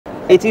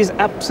It is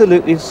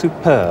absolutely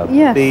superb.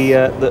 Yes.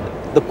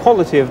 The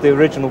quality of the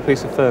original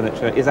piece of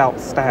furniture is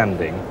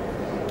outstanding,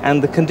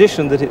 and the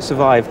condition that it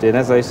survived in,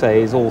 as I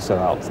say, is also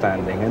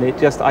outstanding. And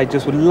I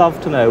just would love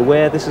to know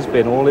where this has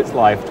been all its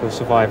life to have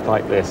survived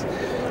like this.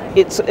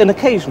 It's an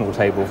occasional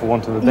table, for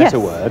want of a better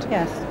word,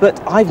 yes. but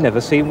I've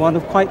never seen one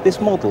of quite this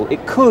model.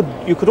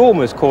 You could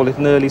almost call it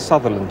an early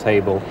Sutherland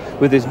table,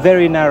 with this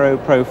very narrow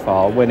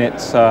profile when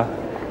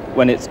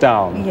it's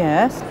down.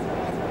 Yes.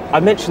 I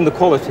mentioned the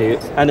quality,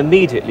 and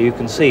immediately you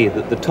can see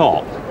that the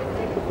top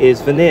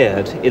is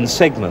veneered in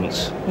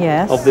segments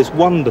of this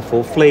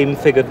wonderful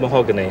flame-figured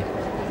mahogany.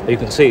 You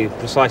can see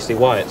precisely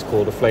why it's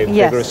called a flame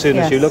figure as soon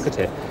as you look at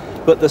it.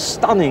 But the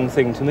stunning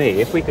thing to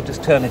me, if we could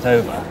just turn it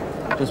over,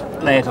 just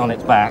lay it on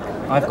its back,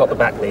 I've got the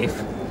back leaf,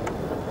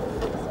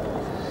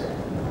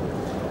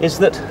 is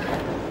that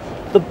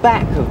the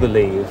back of the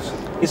leaves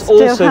is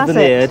also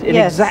veneered in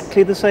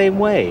exactly the same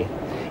way.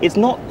 It's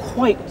not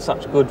quite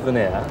such good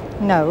veneer.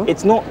 No.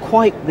 It's not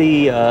quite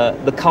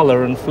the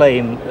colour and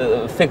flame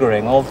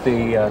figuring of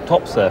the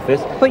top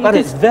surface, but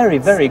it's very,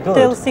 very good.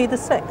 Still see the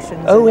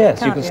sections. Oh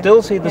yes, you can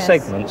still see the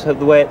segments of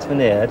the way it's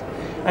veneered,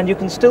 and you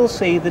can still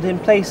see that in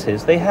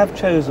places they have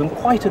chosen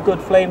quite a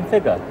good flame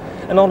figure.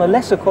 And on a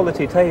lesser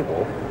quality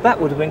table, that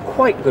would have been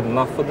quite good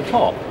enough for the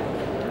top.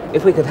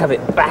 If we could have it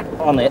back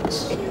on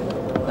its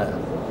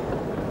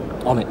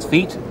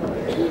feet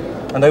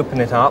and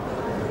open it up,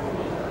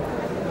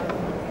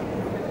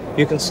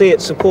 you can see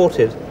it's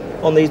supported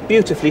on these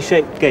beautifully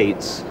shaped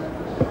gates,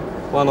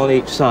 one on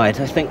each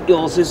side. I think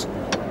yours is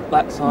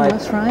that side.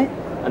 That's right.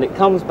 And it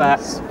comes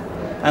back,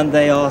 and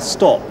they are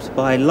stopped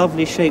by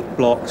lovely shaped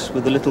blocks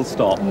with a little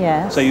stop.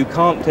 Yes. So you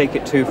can't take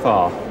it too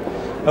far.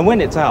 And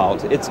when it's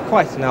out, it's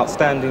quite an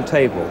outstanding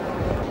table.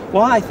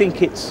 Why I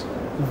think it's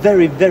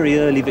very, very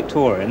early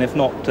Victorian, if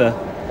not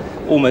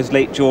almost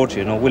late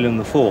Georgian or William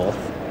IV,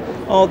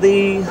 are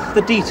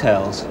the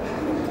details.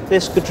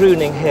 This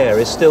gadrooning here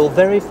is still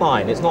very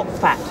fine. It's not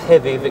fat,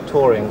 heavy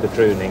Victorian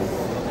gadrooning.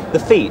 The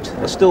feet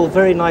are still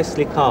very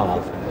nicely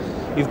carved.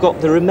 You've got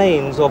the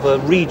remains of a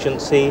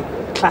Regency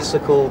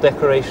classical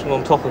decoration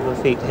on top of the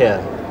feet here.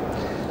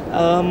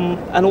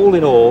 And all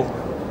in all,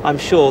 I'm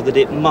sure that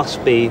it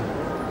must be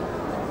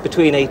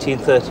between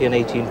 1830 and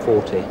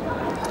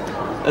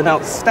 1840. An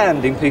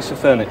outstanding piece of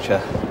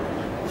furniture.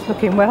 It's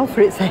looking well for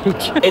its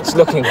age. It's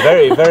looking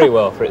very, very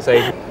well for its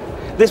age.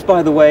 This,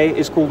 by the way,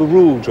 is called a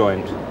rule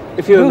joint.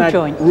 If you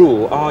imagine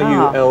rule,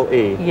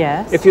 R-U-L-E.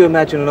 Yes. If you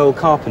imagine an old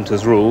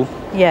carpenter's rule,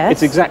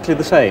 it's exactly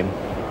the same.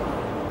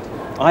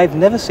 I've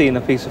never seen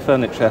a piece of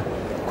furniture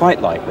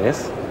quite like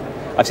this.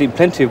 I've seen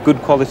plenty of good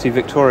quality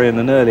Victorian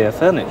and earlier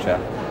furniture,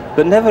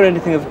 but never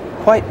anything of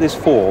quite this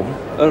form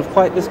or of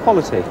quite this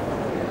quality.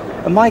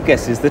 And my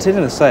guess is that in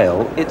a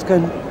sale, it's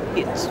going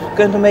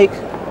to make,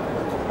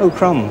 oh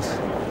crumbs,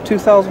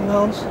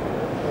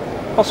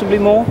 £2,000, possibly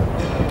more.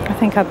 I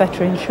think I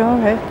better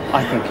insure it.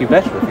 I think you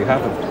better if you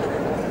haven't.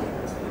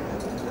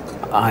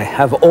 I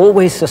have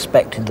always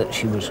suspected that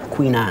she was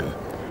Queen Anne,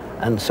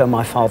 and so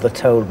my father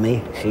told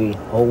me she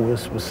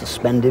always was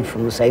suspended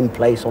from the same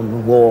place on the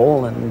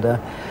wall, and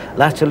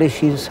latterly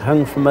she's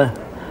hung from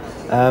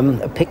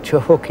a picture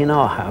hook in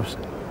our house.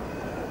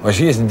 Well,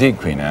 she is indeed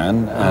Queen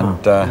Anne,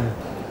 and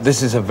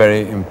this is a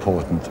very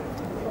important,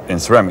 in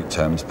ceramic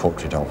terms,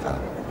 portrait of her.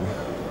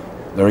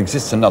 There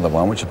exists another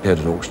one which appeared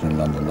at auction in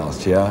London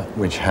last year,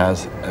 which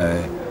has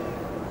a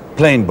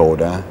plain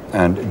border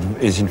and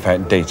is in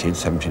fact dated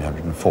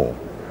 1704.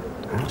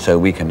 So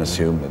we can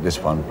assume that this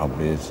one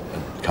probably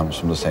comes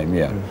from the same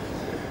year.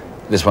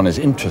 This one is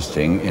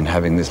interesting in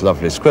having this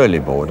lovely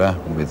scrolly border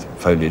with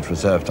foliage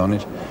reserved on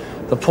it.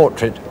 The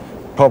portrait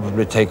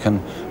probably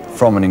taken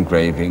from an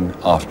engraving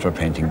after a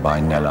painting by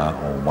Nella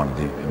or one of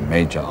the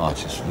major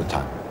artists of the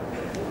time.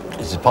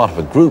 This is part of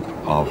a group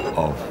of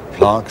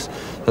plaques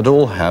that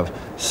all have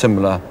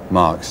similar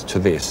marks to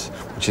this,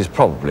 which is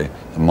probably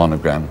the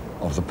monogram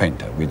of the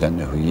painter. We don't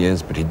know who he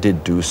is, but he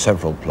did do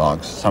several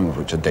plaques, some of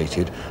which are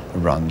dated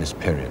around this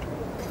period.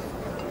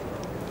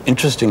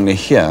 Interestingly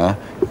here,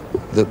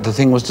 the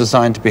thing was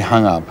designed to be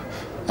hung up,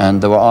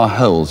 and there are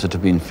holes that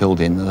have been filled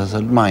in. There's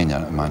a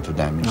minor amount of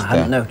damage there. I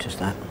hadn't noticed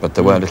that. But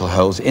there were little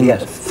holes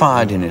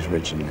fired in it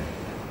originally.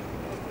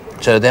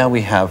 So there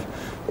we have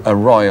a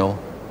royal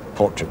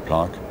portrait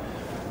plaque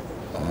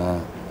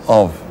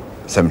of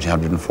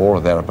 1704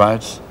 or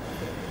thereabouts.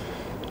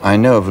 I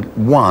know of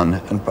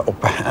one or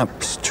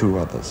perhaps two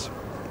others.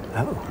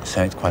 Oh.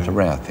 So it's quite a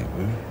rare thing.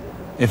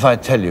 If I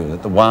tell you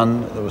that the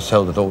one that was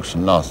sold at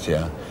auction last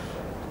year,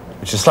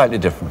 which is slightly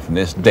different from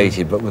this,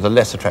 dated but with a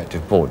less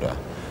attractive border,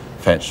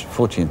 fetched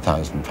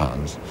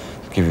 £14,000,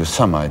 to give you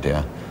some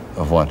idea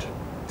of what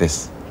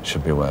this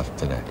should be worth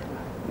today.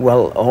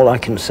 Well, all I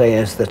can say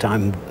is that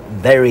I'm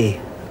very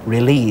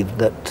relieved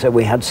that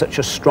we had such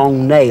a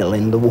strong nail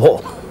in the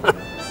wall.